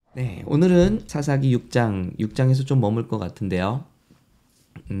네, 오늘은 사사기 6장에서 좀 머물 것 같은데요.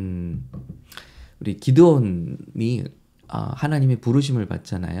 우리 기드온이 하나님의 부르심을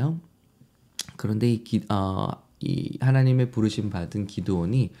받잖아요. 그런데 이 하나님의 부르심 받은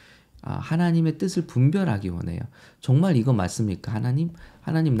기드온이 하나님의 뜻을 분별하기 원해요. 정말 이거 맞습니까?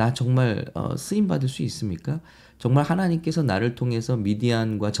 하나님 나 정말 쓰임 받을 수 있습니까? 정말 하나님께서 나를 통해서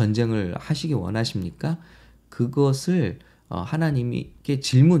미디안과 전쟁을 하시기 원하십니까? 그것을 하나님께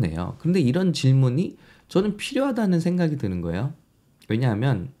질문해요. 그런데 이런 질문이 저는 필요하다는 생각이 드는 거예요.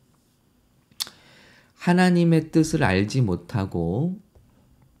 왜냐하면 하나님의 뜻을 알지 못하고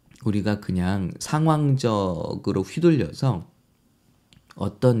우리가 그냥 상황적으로 휘둘려서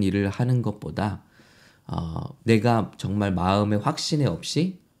어떤 일을 하는 것보다 내가 정말 마음의 확신에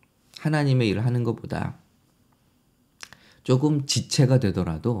없이 하나님의 일을 하는 것보다 조금 지체가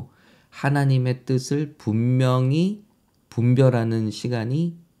되더라도 하나님의 뜻을 분명히 분별하는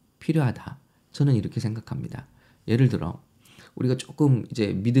시간이 필요하다. 저는 이렇게 생각합니다. 예를 들어 우리가 조금 이제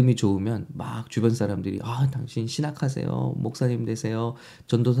믿음이 좋으면 막 주변 사람들이 당신 신학하세요, 목사님 되세요,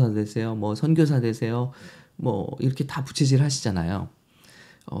 전도사 되세요, 뭐 선교사 되세요, 뭐 이렇게 다 부채질 하시잖아요.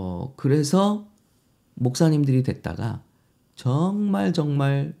 그래서 목사님들이 됐다가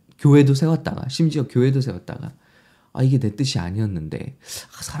정말 교회도 세웠다가 심지어 교회도 세웠다가 이게 내 뜻이 아니었는데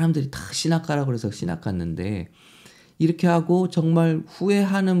사람들이 다 신학가라고 그래서 신학 갔는데 이렇게 하고 정말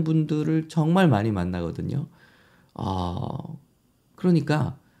후회하는 분들을 정말 많이 만나거든요.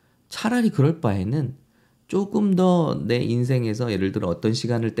 그러니까 차라리 그럴 바에는 조금 더 내 인생에서 예를 들어 어떤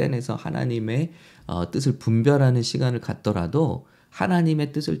시간을 떼내서 하나님의 뜻을 분별하는 시간을 갖더라도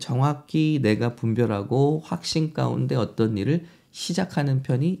하나님의 뜻을 정확히 내가 분별하고 확신 가운데 어떤 일을 시작하는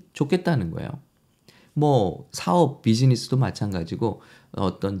편이 좋겠다는 거예요. 뭐 사업, 비즈니스도 마찬가지고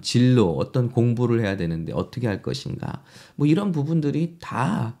어떤 진로, 어떤 공부를 해야 되는데 어떻게 할 것인가. 뭐 이런 부분들이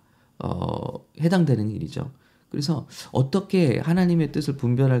다 해당되는 일이죠. 그래서 어떻게 하나님의 뜻을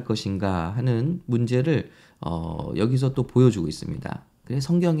분별할 것인가 하는 문제를 여기서 또 보여주고 있습니다. 그래서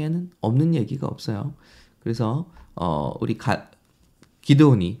성경에는 없는 얘기가 없어요. 그래서 우리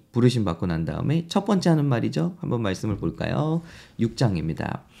기드온이 부르심 받고 난 다음에 첫 번째 하는 말이죠. 한번 말씀을 볼까요?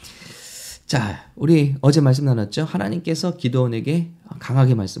 6장입니다. 자, 우리 어제 말씀 나눴죠? 하나님께서 기드온에게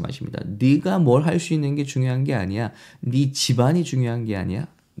강하게 말씀하십니다. 네가 뭘 할 수 있는 게 중요한 게 아니야. 네 집안이 중요한 게 아니야.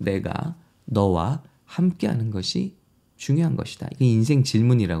 내가 너와 함께하는 것이 중요한 것이다. 이게 인생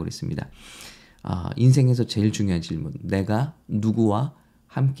질문이라고 그랬습니다. 인생에서 제일 중요한 질문. 내가 누구와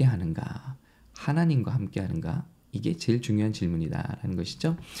함께하는가? 하나님과 함께하는가? 이게 제일 중요한 질문이다라는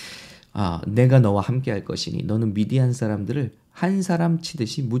것이죠. 내가 너와 함께할 것이니 너는 미디안 사람들을 한 사람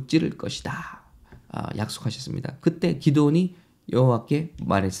치듯이 무찌를 것이다. 약속하셨습니다. 그때 기드온이 여호와께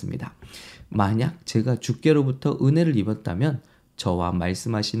말했습니다. 만약 제가 주께로부터 은혜를 입었다면 저와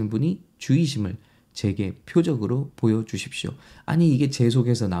말씀하시는 분이 주이심을 제게 표적으로 보여주십시오. 아니 이게 제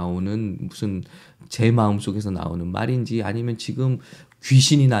속에서 나오는 무슨 제 마음속에서 나오는 말인지 아니면 지금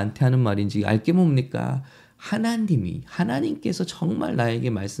귀신이 나한테 하는 말인지 알게 뭡니까? 하나님께서 정말 나에게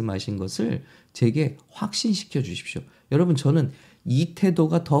말씀하신 것을 제게 확신시켜 주십시오. 여러분 저는 이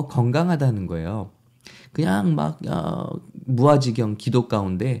태도가 더 건강하다는 거예요. 그냥 막 무아지경 기도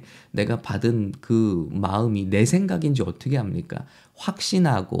가운데 내가 받은 그 마음이 내 생각인지 어떻게 합니까?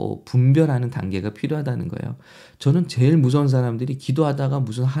 확신하고 분별하는 단계가 필요하다는 거예요. 저는 제일 무서운 사람들이 기도하다가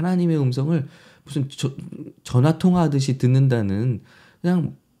무슨 하나님의 음성을 무슨 전화 통화하듯이 듣는다는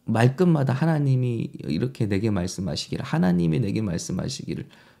그냥 말끝마다 하나님이 이렇게 내게 말씀하시기를 하나님이 내게 말씀하시기를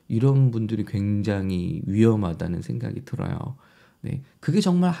이런 분들이 굉장히 위험하다는 생각이 들어요. 네, 그게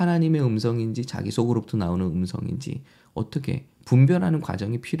정말 하나님의 음성인지 자기 속으로부터 나오는 음성인지 어떻게 분별하는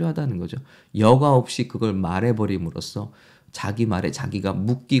과정이 필요하다는 거죠. 여과 없이 그걸 말해버림으로써 자기 말에 자기가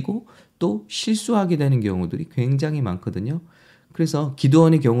묶이고 또 실수하게 되는 경우들이 굉장히 많거든요. 그래서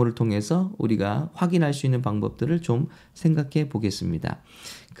기드온의 경우를 통해서 우리가 확인할 수 있는 방법들을 좀 생각해 보겠습니다.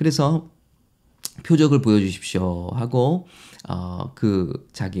 그래서 표적을 보여주십시오 하고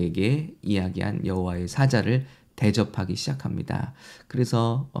자기에게 이야기한 여호와의 사자를 대접하기 시작합니다.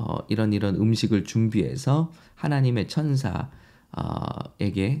 그래서 이런 음식을 준비해서 하나님의 천사에게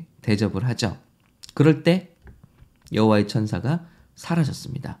대접을 하죠. 그럴 때 여호와의 천사가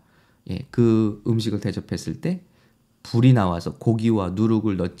사라졌습니다. 그 음식을 대접했을 때 불이 나와서 고기와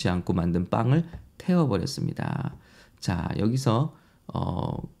누룩을 넣지 않고 만든 빵을 태워버렸습니다. 자, 여기서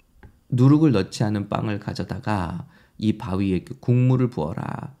누룩을 넣지 않은 빵을 가져다가 이 바위에 국물을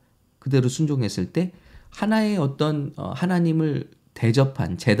부어라. 그대로 순종했을 때 하나의 어떤 하나님을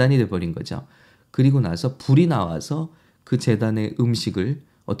대접한 제단이 되어버린 거죠. 그리고 나서 불이 나와서 그 제단의 음식을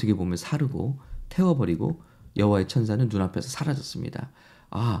어떻게 보면 사르고 태워버리고 여호와의 천사는 눈앞에서 사라졌습니다.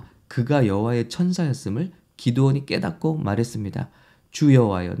 그가 여호와의 천사였음을 기드온이 깨닫고 말했습니다. 주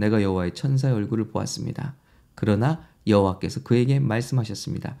여호와여, 내가 여호와의 천사의 얼굴을 보았습니다. 그러나 여호와께서 그에게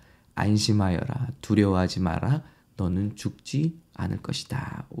말씀하셨습니다. 안심하여라, 두려워하지 마라, 너는 죽지 않을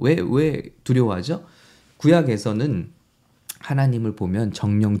것이다. 왜 두려워하죠? 구약에서는 하나님을 보면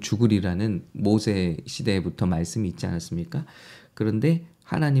정령 죽으리라는 모세 시대부터 말씀이 있지 않았습니까? 그런데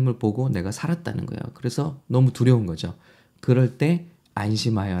하나님을 보고 내가 살았다는 거예요. 그래서 너무 두려운 거죠. 그럴 때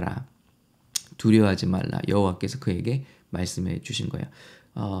안심하여라, 두려워하지 말라, 여호와께서 그에게 말씀해 주신 거예요.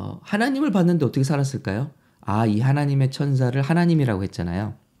 하나님을 봤는데 어떻게 살았을까요? 이 하나님의 천사를 하나님이라고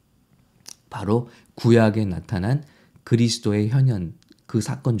했잖아요. 바로 구약에 나타난 그리스도의 현현, 그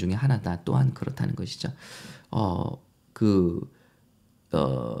사건 중에 하나다. 또한 그렇다는 것이죠.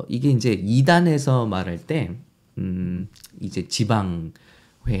 이게 이제 이단에서 말할 때, 이제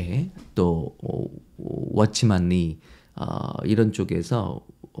지방회, 또, 워치만리, 이런 쪽에서,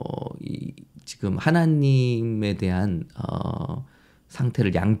 지금 하나님에 대한,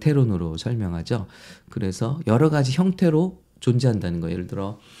 상태를 양태론으로 설명하죠. 그래서 여러 가지 형태로 존재한다는 거예요. 예를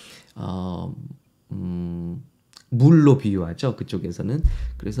들어, 물로 비유하죠. 그쪽에서는.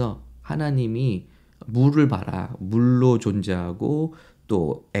 그래서 하나님이 물을 봐라, 물로 존재하고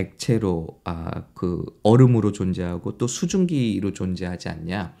또 액체로 그 얼음으로 존재하고 또 수증기로 존재하지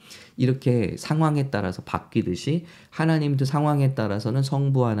않냐, 이렇게 상황에 따라서 바뀌듯이 하나님도 상황에 따라서는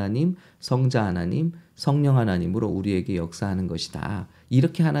성부 하나님, 성자 하나님, 성령 하나님으로 우리에게 역사하는 것이다.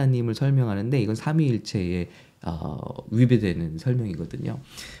 이렇게 하나님을 설명하는데 이건 삼위일체에 위배되는 설명이거든요.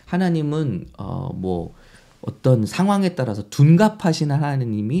 하나님은 어떤 상황에 따라서 둔갑하신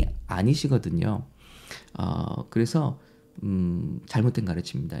하나님이 아니시거든요. 그래서 잘못된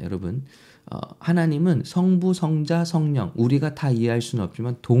가르침입니다. 여러분, 하나님은 성부, 성자, 성령, 우리가 다 이해할 수는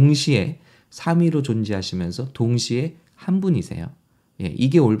없지만 동시에 삼위로 존재하시면서 동시에 한 분이세요.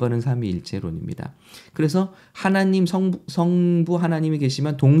 이게 올바른 삼위일체론입니다. 그래서 하나님, 성부 하나님이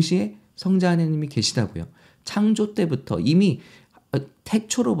계시면 동시에 성자 하나님이 계시다고요. 창조 때부터 이미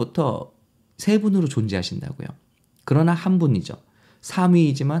태초로부터 세 분으로 존재하신다고요. 그러나 한 분이죠.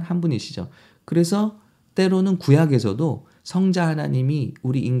 삼위이지만 한 분이시죠. 그래서 때로는 구약에서도 성자 하나님이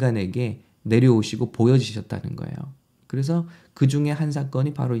우리 인간에게 내려오시고 보여지셨다는 거예요. 그래서 그 중에 한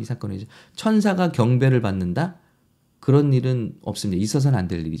사건이 바로 이 사건이죠. 천사가 경배를 받는다? 그런 일은 없습니다. 있어서는 안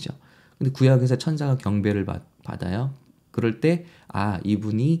될 일이죠. 근데 구약에서 천사가 경배를 받아요. 그럴 때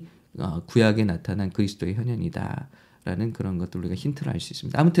이분이 구약에 나타난 그리스도의 현현이다 라는 그런 것들 우리가 힌트를 알 수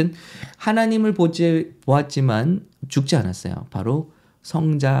있습니다. 아무튼 하나님을 보았지만 죽지 않았어요. 바로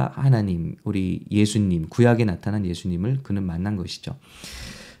성자 하나님, 우리 예수님, 구약에 나타난 예수님을 그는 만난 것이죠.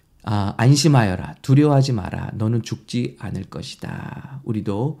 안심하여라, 두려워하지 마라, 너는 죽지 않을 것이다.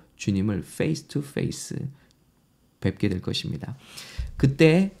 우리도 주님을 face to face 뵙게 될 것입니다.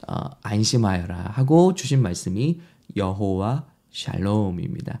 그때 안심하여라 하고 주신 말씀이 여호와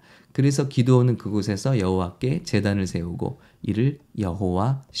샬롬입니다. 그래서 기드온은 그곳에서 여호와께 제단을 세우고 이를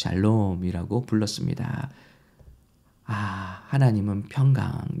여호와 샬롬이라고 불렀습니다. 하나님은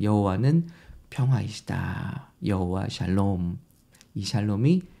평강, 여호와는 평화이시다. 여호와 샬롬. 이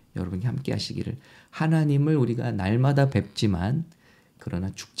샬롬이 여러분이 함께 하시기를. 하나님을 우리가 날마다 뵙지만 그러나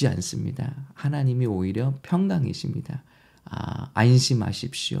죽지 않습니다. 하나님이 오히려 평강이십니다.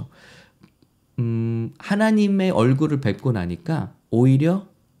 안심하십시오. 하나님의 얼굴을 뵙고 나니까 오히려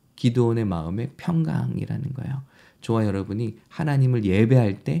기드온의 마음에 평강이라는 거예요. 저와 여러분이 하나님을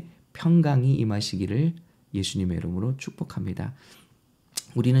예배할 때 평강이 임하시기를 예수님의 이름으로 축복합니다.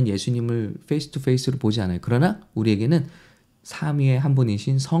 우리는 예수님을 페이스 투 페이스로 보지 않아요. 그러나 우리에게는 삼위의 한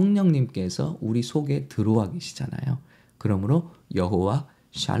분이신 성령님께서 우리 속에 들어와 계시잖아요. 그러므로 여호와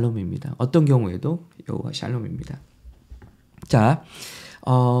샬롬입니다. 어떤 경우에도 여호와 샬롬입니다. 자,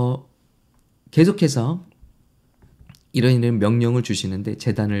 계속해서 이런 명령을 주시는데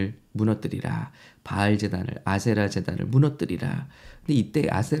제단을 무너뜨리라. 바알 제단을, 아세라 제단을 무너뜨리라. 근데 이때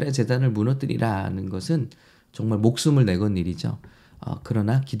아세라 제단을 무너뜨리라는 것은 정말 목숨을 내건 일이죠.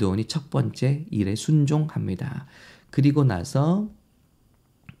 그러나 기드온이 첫 번째 일에 순종합니다. 그리고 나서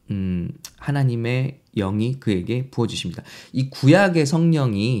하나님의 영이 그에게 부어주십니다. 이 구약의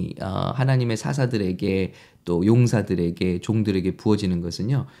성령이 하나님의 사사들에게 또 용사들에게 종들에게 부어지는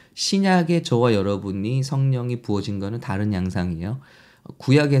것은요, 신약의 저와 여러분이 성령이 부어진 것은 다른 양상이에요.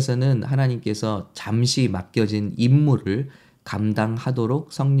 구약에서는 하나님께서 잠시 맡겨진 임무를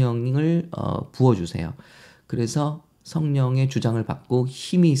감당하도록 성령을 부어주세요. 그래서 성령의 주장을 받고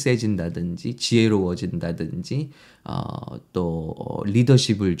힘이 세진다든지 지혜로워진다든지 또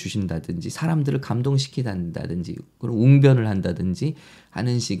리더십을 주신다든지 사람들을 감동시킨다든지 그런 웅변을 한다든지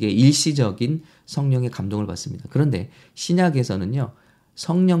하는 식의 일시적인 성령의 감동을 받습니다. 그런데 신약에서는요,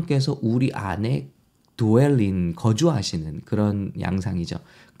 성령께서 우리 안에 dwelling, 거주하시는 그런 양상이죠.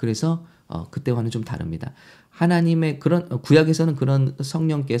 그래서 그때와는 좀 다릅니다. 하나님의 그런 구약에서는 그런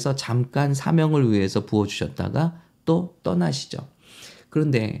성령께서 잠깐 사명을 위해서 부어주셨다가 또 떠나시죠.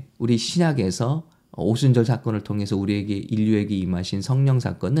 그런데 우리 신약에서 오순절 사건을 통해서 우리에게 인류에게 임하신 성령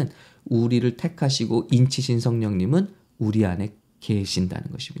사건은 우리를 택하시고 인치신 성령님은 우리 안에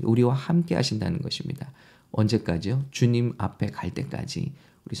계신다는 것입니다. 우리와 함께 하신다는 것입니다. 언제까지요? 주님 앞에 갈 때까지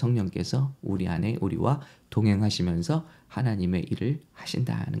우리 성령께서 우리 안에 우리와 동행하시면서 하나님의 일을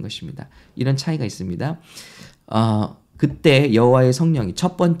하신다는 것입니다. 이런 차이가 있습니다. 그때 여호와의 성령이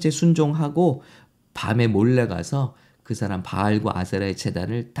첫 번째 순종하고 밤에 몰래 가서 그 사람 바알과 아세라의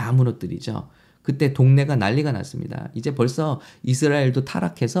제단을 다 무너뜨리죠. 그때 동네가 난리가 났습니다. 이제 벌써 이스라엘도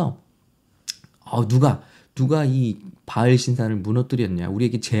타락해서 누가 이 바알 신산을 무너뜨렸냐?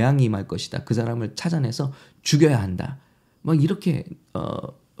 우리에게 재앙이 임할 것이다. 그 사람을 찾아내서 죽여야 한다. 막 이렇게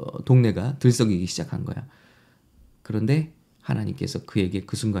동네가 들썩이기 시작한 거야. 그런데 하나님께서 그에게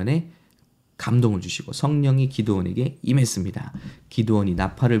그 순간에 감동을 주시고 성령이 기드온에게 임했습니다. 기드온이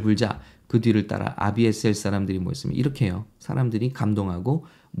나팔을 불자 그 뒤를 따라 아비에셀 사람들이 모였으면 이렇게 해요. 사람들이 감동하고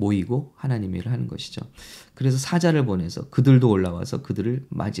모이고 하나님의 일을 하는 것이죠. 그래서 사자를 보내서 그들도 올라와서 그들을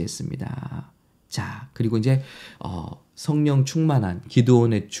맞이했습니다. 자, 그리고 이제 성령 충만한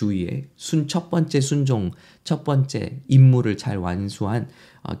기드온의 주위에 첫 번째 순종, 첫 번째 임무를 잘 완수한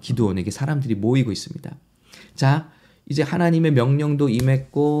기드온에게 사람들이 모이고 있습니다. 자, 이제 하나님의 명령도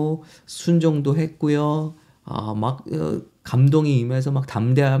임했고 순종도 했고요. 감동이 임해서 막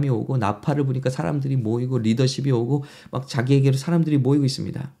담대함이 오고 나팔을 부니까 사람들이 모이고 리더십이 오고 막 자기에게로 사람들이 모이고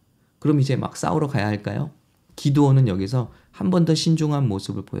있습니다. 그럼 이제 막 싸우러 가야 할까요? 기드온은 여기서 한 번 더 신중한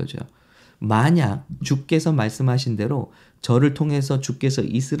모습을 보여줘요. 만약 주께서 말씀하신 대로 저를 통해서 주께서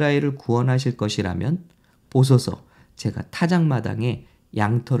이스라엘을 구원하실 것이라면 보소서 제가 타작마당에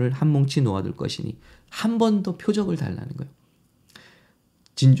양털을 한 뭉치 놓아둘 것이니 한 번 더 표적을 달라는 거예요.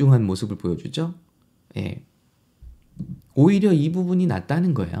 진중한 모습을 보여주죠. 예. 오히려 이 부분이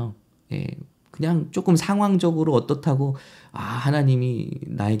낫다는 거예요. 예. 그냥 조금 상황적으로 어떻다고 하나님이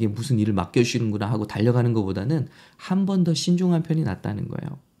나에게 무슨 일을 맡겨주시는구나 하고 달려가는 것보다는 한 번 더 신중한 편이 낫다는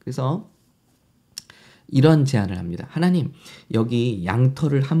거예요. 그래서 이런 제안을 합니다. 하나님, 여기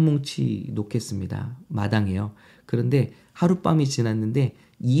양털을 한 뭉치 놓겠습니다. 마당에요. 그런데 하룻밤이 지났는데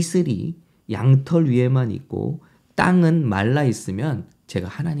이슬이 양털 위에만 있고 땅은 말라 있으면 제가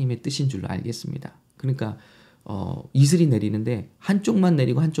하나님의 뜻인 줄로 알겠습니다. 그러니까 이슬이 내리는데 한쪽만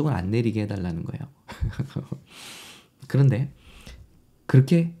내리고 한쪽은 안 내리게 해달라는 거예요. 그런데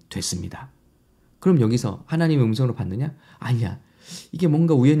그렇게 됐습니다. 그럼 여기서 하나님의 음성으로 받느냐? 아니야. 이게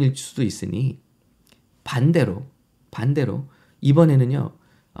뭔가 우연일 수도 있으니 반대로 이번에는요.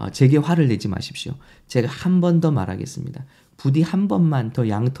 제게 화를 내지 마십시오. 제가 한 번 더 말하겠습니다. 부디 한 번만 더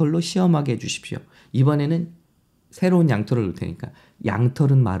양털로 시험하게 해주십시오. 이번에는 새로운 양털을 놓을 테니까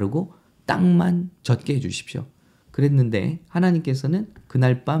양털은 마르고 땅만 젖게 해주십시오. 그랬는데 하나님께서는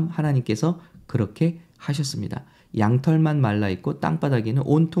그날 밤 하나님께서 그렇게 하셨습니다. 양털만 말라있고 땅바닥에는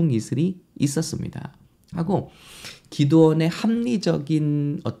온통 이슬이 있었습니다. 하고 기드온의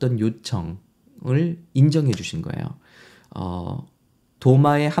합리적인 어떤 요청을 인정해 주신 거예요.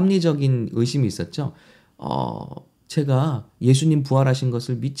 도마의 합리적인 의심이 있었죠. 제가 예수님 부활하신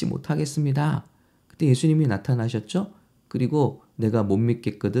것을 믿지 못하겠습니다. 그때 예수님이 나타나셨죠. 그리고 내가 못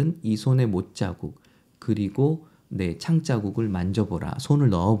믿겠거든 이 손에 못자국 그리고 내 창자국을 만져보라 손을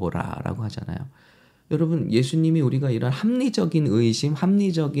넣어보라 라고 하잖아요. 여러분 예수님이 우리가 이런 합리적인 의심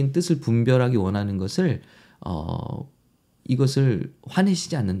합리적인 뜻을 분별하기 원하는 것을 이것을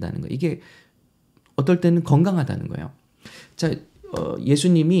화내시지 않는다는 거예요. 이게 어떨 때는 건강하다는 거예요. 자,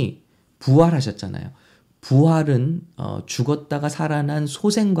 예수님이 부활하셨잖아요. 부활은 죽었다가 살아난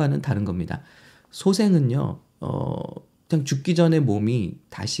소생과는 다른 겁니다. 소생은요, 그냥 죽기 전에 몸이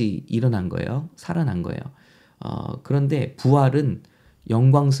다시 일어난 거예요. 살아난 거예요. 그런데 부활은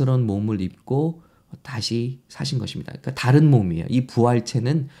영광스러운 몸을 입고 다시 사신 것입니다. 그러니까 다른 몸이에요. 이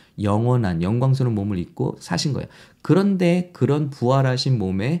부활체는 영원한 영광스러운 몸을 입고 사신 거예요. 그런데 그런 부활하신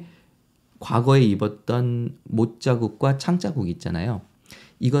몸에 과거에 입었던 못자국과 창자국이 있잖아요.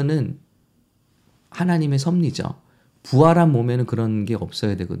 이거는 하나님의 섭리죠. 부활한 몸에는 그런 게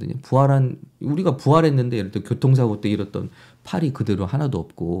없어야 되거든요. 우리가 부활했는데 예를 들어 교통사고 때 잃었던 팔이 그대로 하나도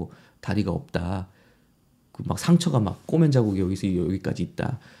없고 다리가 없다. 막 상처가 막 꼬맨 자국이 여기서 여기까지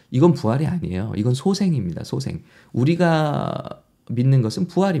있다. 이건 부활이 아니에요. 이건 소생입니다. 소생. 우리가 믿는 것은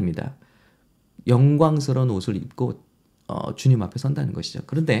부활입니다. 영광스러운 옷을 입고 주님 앞에 선다는 것이죠.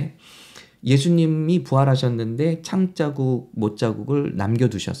 그런데 예수님이 부활하셨는데 창자국, 못자국을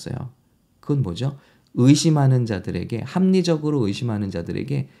남겨두셨어요. 그건 뭐죠? 의심하는 자들에게, 합리적으로 의심하는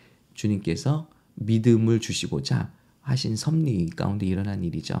자들에게 주님께서 믿음을 주시고자 하신 섭리 가운데 일어난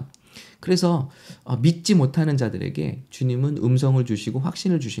일이죠. 그래서 믿지 못하는 자들에게 주님은 음성을 주시고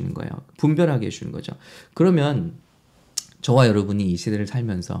확신을 주시는 거예요. 분별하게 해주는 거죠. 그러면 저와 여러분이 이 시대를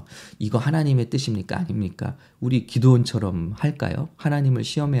살면서 이거 하나님의 뜻입니까? 아닙니까? 우리 기도원처럼 할까요? 하나님을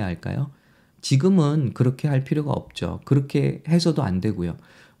시험해야 할까요? 지금은 그렇게 할 필요가 없죠. 그렇게 해서도 안 되고요.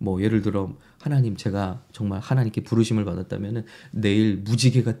 뭐 예를 들어 하나님, 제가 정말 하나님께 부르심을 받았다면 내일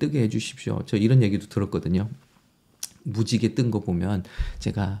무지개가 뜨게 해주십시오. 저 이런 얘기도 들었거든요. 무지개 뜬 거 보면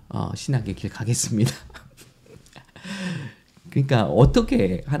제가 신학의 길 가겠습니다. 그러니까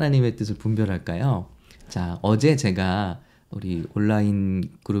어떻게 하나님의 뜻을 분별할까요? 자, 어제 제가 우리 온라인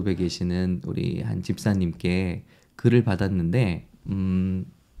그룹에 계시는 우리 한 집사님께 글을 받았는데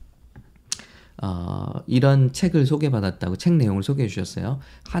이런 책을 소개받았다고 책 내용을 소개해 주셨어요.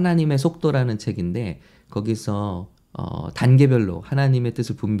 하나님의 속도라는 책인데 거기서 단계별로 하나님의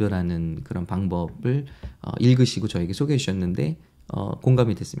뜻을 분별하는 그런 방법을 읽으시고 저에게 소개해 주셨는데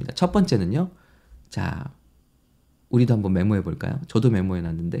공감이 됐습니다. 첫 번째는요. 자, 우리도 한번 메모해 볼까요? 저도 메모해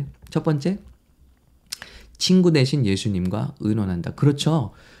놨는데 첫 번째, 친구 대신 예수님과 의논한다.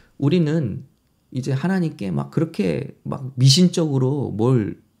 그렇죠. 우리는 이제 하나님께 막 그렇게 막 미신적으로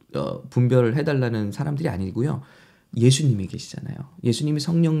뭘 분별을 해달라는 사람들이 아니고요. 예수님이 계시잖아요. 예수님이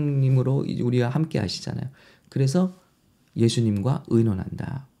성령님으로 우리와 함께 하시잖아요. 그래서 예수님과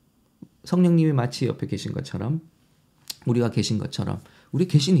의논한다. 성령님이 마치 옆에 계신 것처럼, 우리가 계신 것처럼, 우리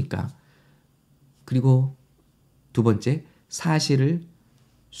계시니까. 그리고 두 번째, 사실을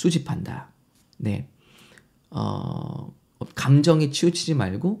수집한다. 네. 감정에 치우치지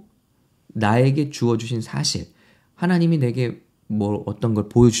말고 나에게 주어주신 사실, 하나님이 내게 뭐 어떤 걸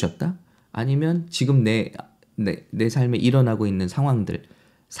보여주셨다? 아니면 지금 내 삶에 일어나고 있는 상황들,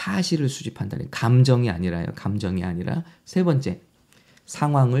 사실을 수집한다는, 감정이 아니라요. 감정이 아니라. 세 번째,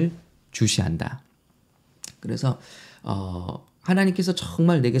 상황을 주시한다. 그래서 하나님께서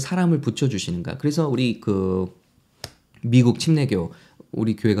정말 내게 사람을 붙여주시는가. 그래서 우리 그 미국 침례교,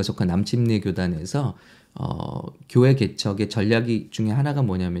 우리 교회가 속한 남침례교단에서 교회 개척의 전략이 중에 하나가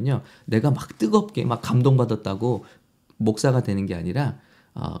뭐냐면요. 내가 막 뜨겁게 막 감동받았다고 목사가 되는 게 아니라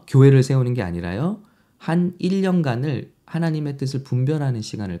교회를 세우는 게 아니라요. 한 1년간을 하나님의 뜻을 분별하는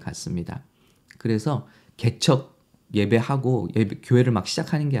시간을 갖습니다. 그래서 개척 예배하고 교회를 막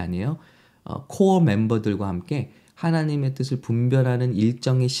시작하는 게 아니에요. 코어 멤버들과 함께 하나님의 뜻을 분별하는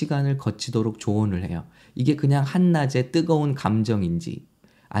일정의 시간을 거치도록 조언을 해요. 이게 그냥 한낮에 뜨거운 감정인지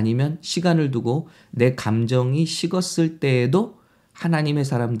아니면 시간을 두고 내 감정이 식었을 때에도 하나님의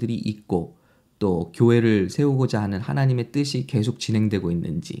사람들이 있고 또 교회를 세우고자 하는 하나님의 뜻이 계속 진행되고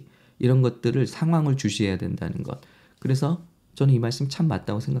있는지 이런 것들을 상황을 주시해야 된다는 것. 그래서 저는 이 말씀 참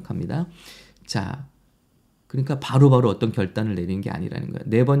맞다고 생각합니다. 자, 그러니까 바로바로 어떤 결단을 내리는 게 아니라는 거예요.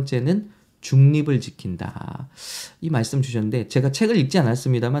 네 번째는 중립을 지킨다. 이 말씀 주셨는데 제가 책을 읽지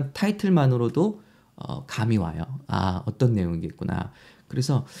않았습니다만 타이틀만으로도 감이 와요. 아, 어떤 내용이겠구나.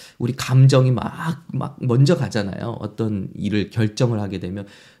 그래서 우리 감정이 막 먼저 가잖아요. 어떤 일을 결정을 하게 되면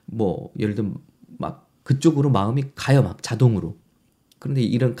뭐 예를 들면 막 그쪽으로 마음이 가요. 막 자동으로. 그런데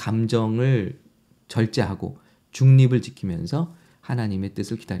이런 감정을 절제하고 중립을 지키면서 하나님의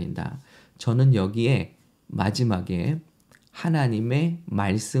뜻을 기다린다. 저는 여기에 마지막에 하나님의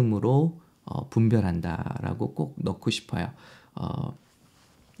말씀으로 분별한다라고 꼭 넣고 싶어요.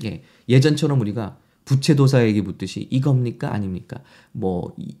 예전처럼 우리가 부채도사에게 묻듯이 이겁니까? 아닙니까?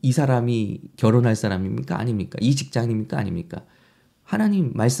 뭐 이 사람이 결혼할 사람입니까? 아닙니까? 이 직장입니까? 아닙니까?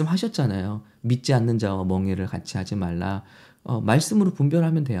 하나님 말씀하셨잖아요. 믿지 않는 자와 멍에를 같이 하지 말라. 말씀으로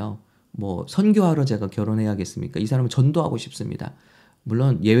분별하면 돼요. 뭐 선교하러 제가 결혼해야겠습니까? 이 사람은 전도하고 싶습니다.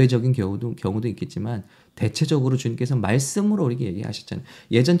 물론 예외적인 경우도 있겠지만 대체적으로 주님께서 말씀으로 우리에게 얘기하셨잖아요.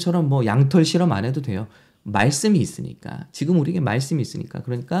 예전처럼 뭐 양털 실험 안 해도 돼요. 말씀이 있으니까. 지금 우리에게 말씀이 있으니까.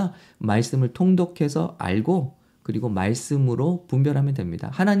 그러니까 말씀을 통독해서 알고 그리고 말씀으로 분별하면 됩니다.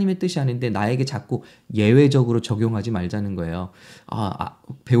 하나님의 뜻이 아닌데 나에게 자꾸 예외적으로 적용하지 말자는 거예요.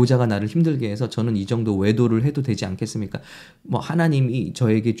 배우자가 나를 힘들게 해서 저는 이 정도 외도를 해도 되지 않겠습니까? 뭐 하나님이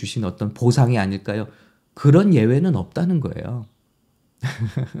저에게 주신 어떤 보상이 아닐까요? 그런 예외는 없다는 거예요.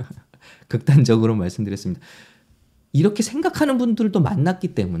 극단적으로 말씀드렸습니다. 이렇게 생각하는 분들도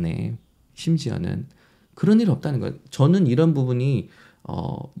만났기 때문에 심지어는 그런 일 없다는 거예요. 저는 이런 부분이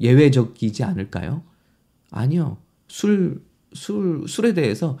예외적이지 않을까요? 아니요. 술에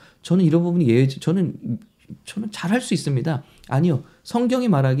대해서 저는 이런 부분이 저는 잘할 수 있습니다. 아니요. 성경이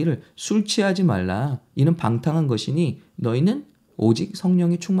말하기를 술 취하지 말라. 이는 방탕한 것이니 너희는 오직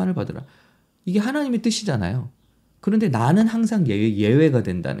성령의 충만을 받으라. 이게 하나님의 뜻이잖아요. 그런데 나는 항상 예외가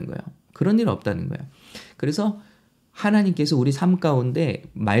된다는 거예요. 그런 일 없다는 거예요. 그래서 하나님께서 우리 삶 가운데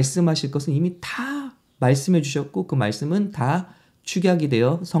말씀하실 것은 이미 다 말씀해 주셨고 그 말씀은 다 축약이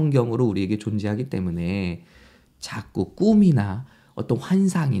되어 성경으로 우리에게 존재하기 때문에 자꾸 꿈이나 어떤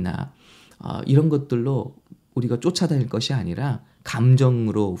환상이나 이런 것들로 우리가 쫓아다닐 것이 아니라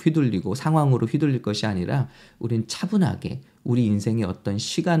감정으로 휘둘리고 상황으로 휘둘릴 것이 아니라 우리는 차분하게 우리 인생에 어떤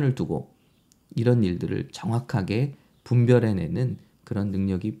시간을 두고 이런 일들을 정확하게 분별해내는 그런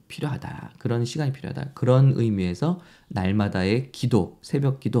능력이 필요하다. 그런 시간이 필요하다. 그런 의미에서 날마다의 기도,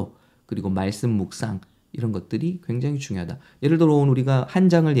 새벽 기도, 그리고 말씀 묵상 이런 것들이 굉장히 중요하다. 예를 들어 오늘 우리가 한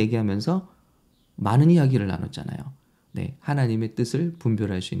장을 얘기하면서 많은 이야기를 나눴잖아요. 네, 하나님의 뜻을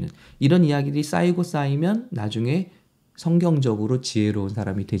분별할 수 있는 이런 이야기들이 쌓이고 쌓이면 나중에 성경적으로 지혜로운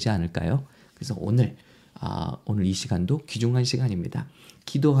사람이 되지 않을까요? 그래서 오늘 이 시간도 귀중한 시간입니다.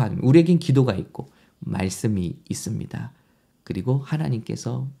 우리에겐 기도가 있고 말씀이 있습니다. 그리고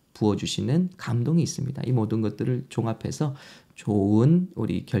하나님께서 부어주시는 감동이 있습니다. 이 모든 것들을 종합해서 좋은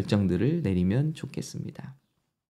우리 결정들을 내리면 좋겠습니다.